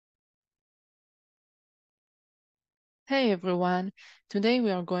Hey everyone, today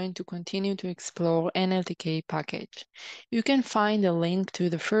we are going to continue to explore NLTK package. You can find a link to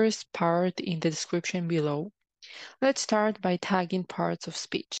the first part in the description below. Let's start by tagging parts of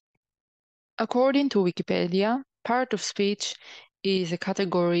speech. According to Wikipedia, part of speech is a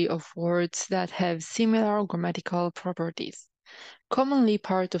category of words that have similar grammatical properties. Commonly,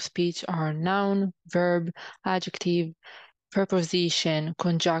 part of speech are noun, verb, adjective, preposition,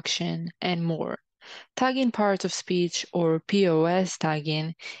 conjunction, and more. Tagging parts of speech, or POS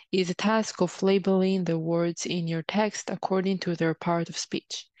tagging, is a task of labeling the words in your text according to their part of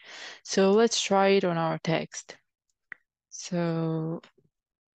speech. So let's try it on our text. So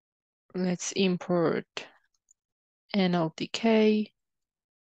let's import NLTK,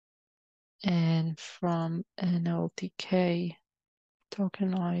 and from NLTK,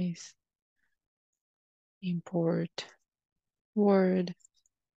 tokenize, import word,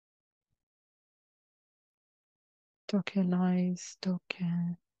 tokenize,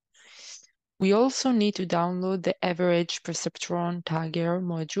 token. We also need to download the average perceptron tagger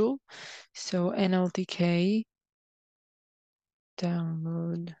module. So NLTK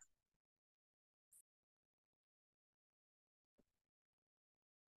download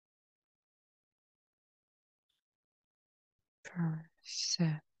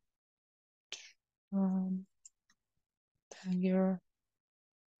perceptron tagger.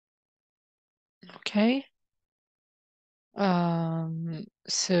 Okay.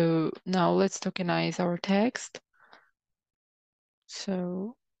 So now let's tokenize our text.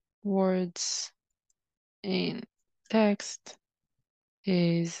 So words in text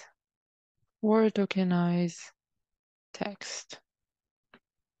is word tokenize text.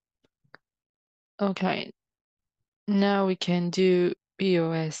 Okay, now we can do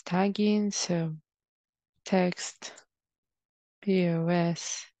POS tagging. So text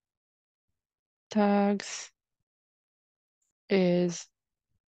POS tags is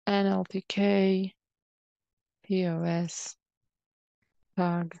NLTK POS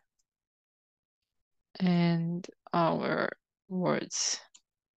tag and our words.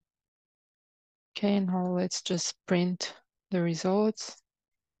 Okay, now let's just print the results.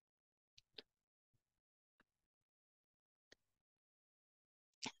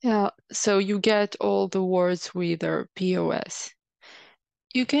 Yeah, so you get all the words with their POS.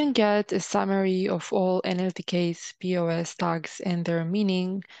 You can get a summary of all NLTK's POS tags and their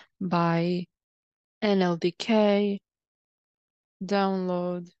meaning by NLTK,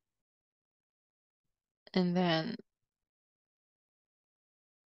 download, and then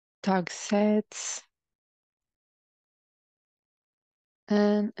tag sets,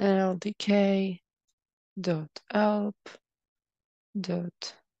 and NLTK.elp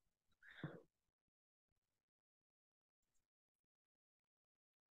dot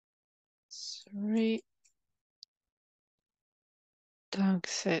sorry tag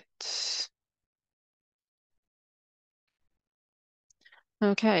sets.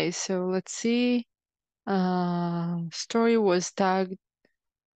 Okay, so let's see. Story was tagged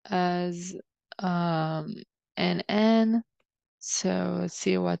as NN. So let's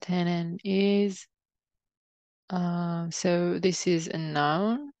see what NN is. So this is a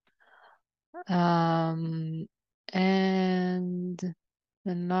noun. And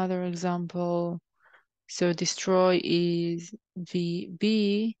another example. So destroy is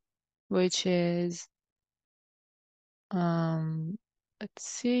VB, which is let's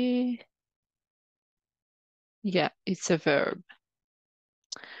see. Yeah, it's a verb.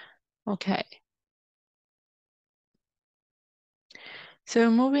 Okay. So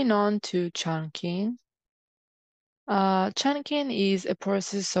moving on to chunking. Chunking is a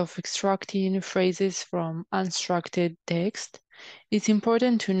process of extracting phrases from unstructured text. It's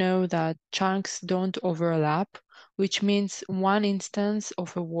important to know that chunks don't overlap, which means one instance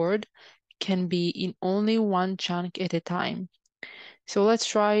of a word can be in only one chunk at a time. So let's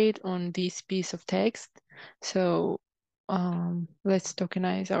try it on this piece of text. So let's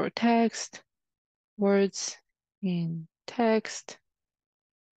tokenize our text. Words in text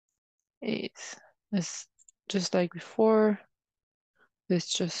is just like before.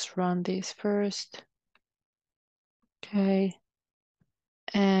 Let's just run this first. Okay.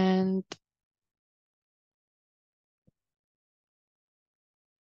 And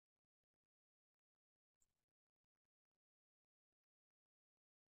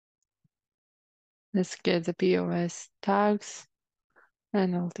let's get the POS tags,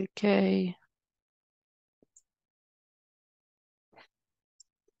 NLTK,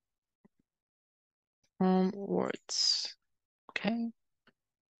 words. Okay.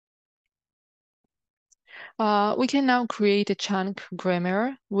 We can now create a chunk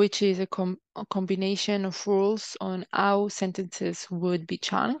grammar, which is a combination of rules on how sentences would be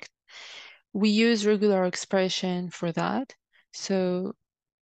chunked. We use regular expression for that. So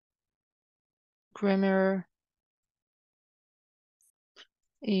grammar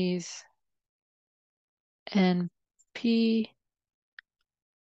is NP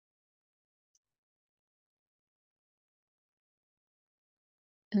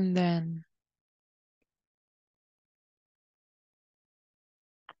and then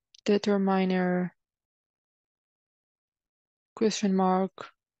determiner question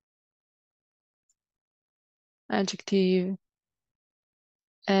mark adjective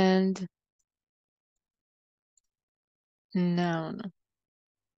and noun.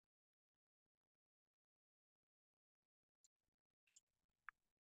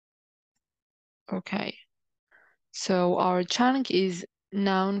 Okay, so our chunk is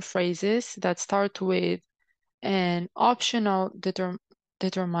noun phrases that start with an optional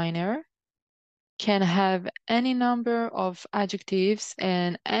determiner, can have any number of adjectives,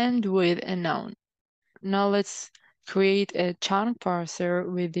 and end with a noun. Now let's create a chunk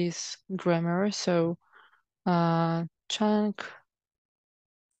parser with this grammar. So chunk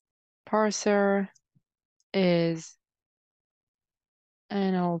parser is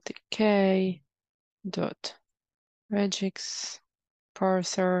nltk dot regex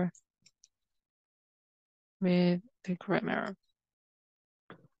parser with the grammar.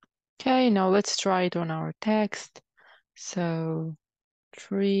 Okay, now let's try it on our text. So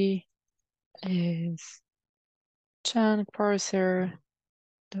tree is chunk parser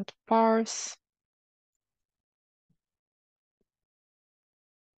dot parse.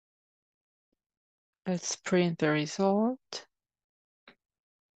 Let's print the result.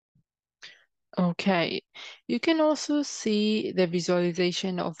 Okay, you can also see the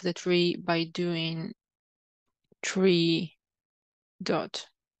visualization of the tree by doing tree dot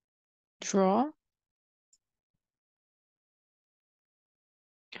draw.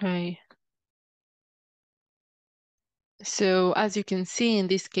 Okay. So as you can see, in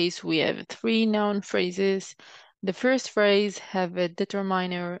this case, we have three noun phrases. The first phrase have a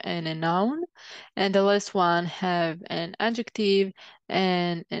determiner and a noun, and the last one have an adjective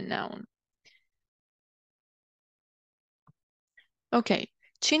and a noun. Okay,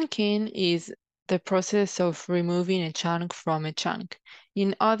 chinking is the process of removing a chunk from a chunk.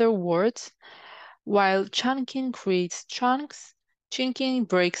 In other words, while chunking creates chunks, chinking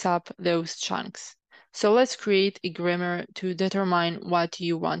breaks up those chunks. So let's create a grammar to determine what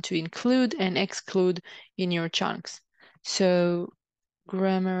you want to include and exclude in your chunks. So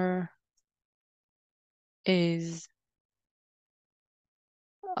grammar is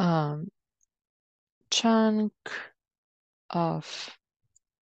chunk of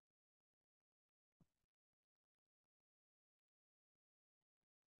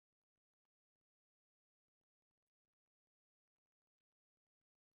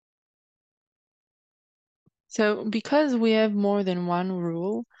So because we have more than one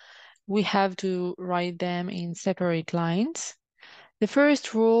rule, we have to write them in separate lines. The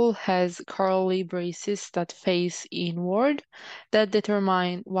first rule has curly braces that face inward that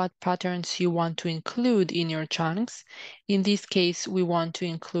determine what patterns you want to include in your chunks. In this case, we want to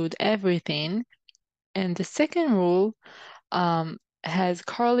include everything. And the second rule has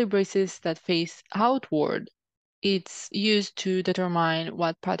curly braces that face outward. It's used to determine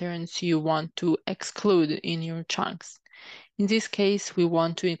what patterns you want to exclude in your chunks. In this case, we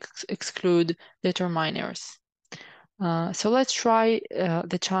want to exclude determiners. So let's try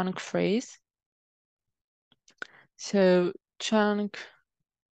the chunk phrase. So chunk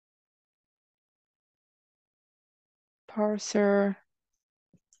parser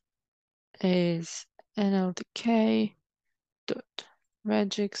is nltk dot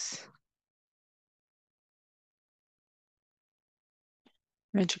regex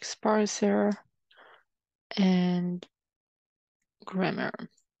parser and grammar.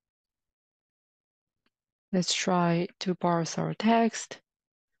 Let's try to parse our text.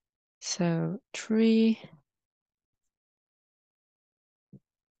 So tree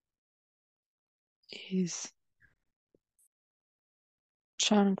is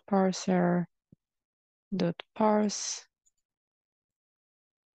chunk parser dot parse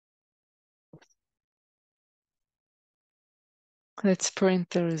Let's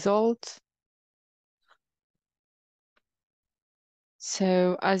print the result.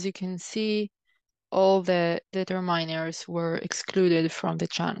 So as you can see, all the determiners were excluded from the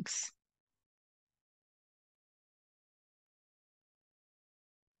chunks.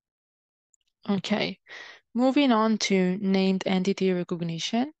 Okay, moving on to named entity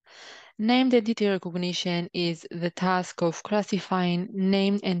recognition. Named entity recognition is the task of classifying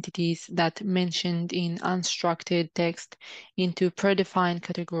named entities that mentioned in unstructured text into predefined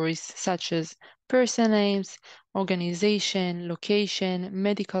categories such as person names, organization, location,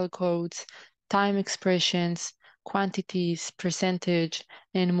 medical codes, time expressions, quantities, percentage,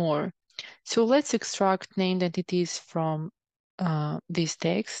 and more. So let's extract named entities from this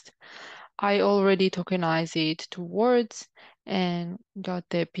text. I already tokenized it to words and got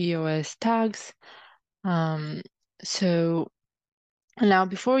the POS tags. So now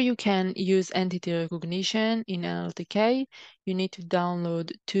before you can use entity recognition in NLTK, you need to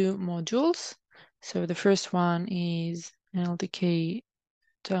download two modules. So the first one is NLTK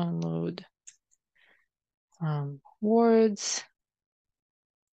download words,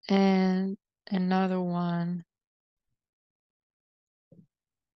 and another one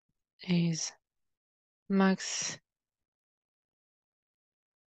is max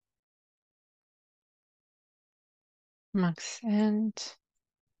and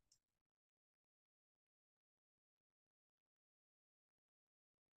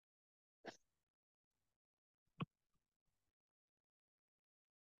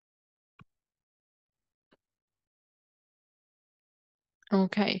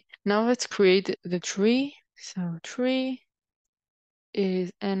okay. Now let's create the tree. So tree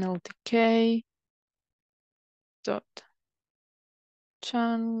is NLTK dot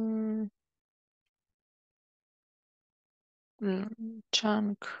chunk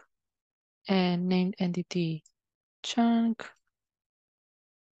chunk and named entity chunk.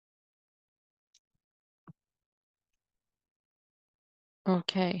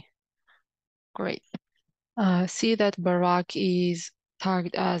 Okay, great. See that Barack is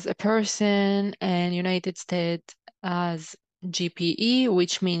tagged as a person and United States as GPE,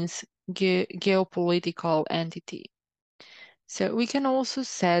 which means geopolitical entity. So we can also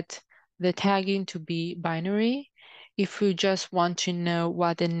set the tagging to be binary if we just want to know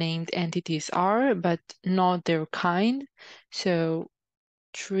what the named entities are, but not their kind. So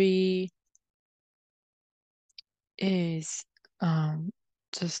tree is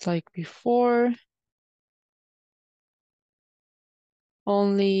just like before,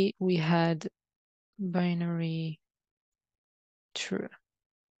 only we had binary true.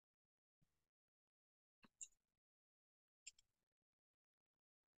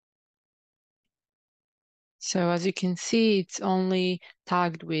 So as you can see, it's only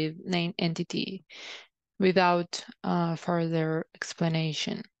tagged with named entity without further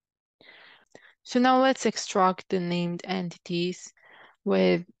explanation. So now let's extract the named entities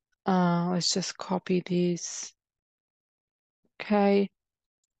with, let's just copy this. Okay.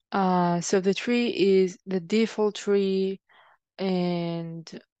 So the tree is the default tree,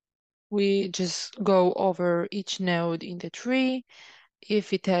 and we just go over each node in the tree.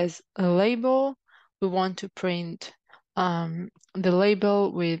 If it has a label, we want to print the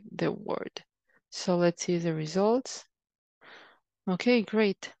label with the word. So let's see the results. Okay,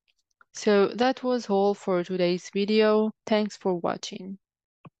 great. So that was all for today's video. Thanks for watching.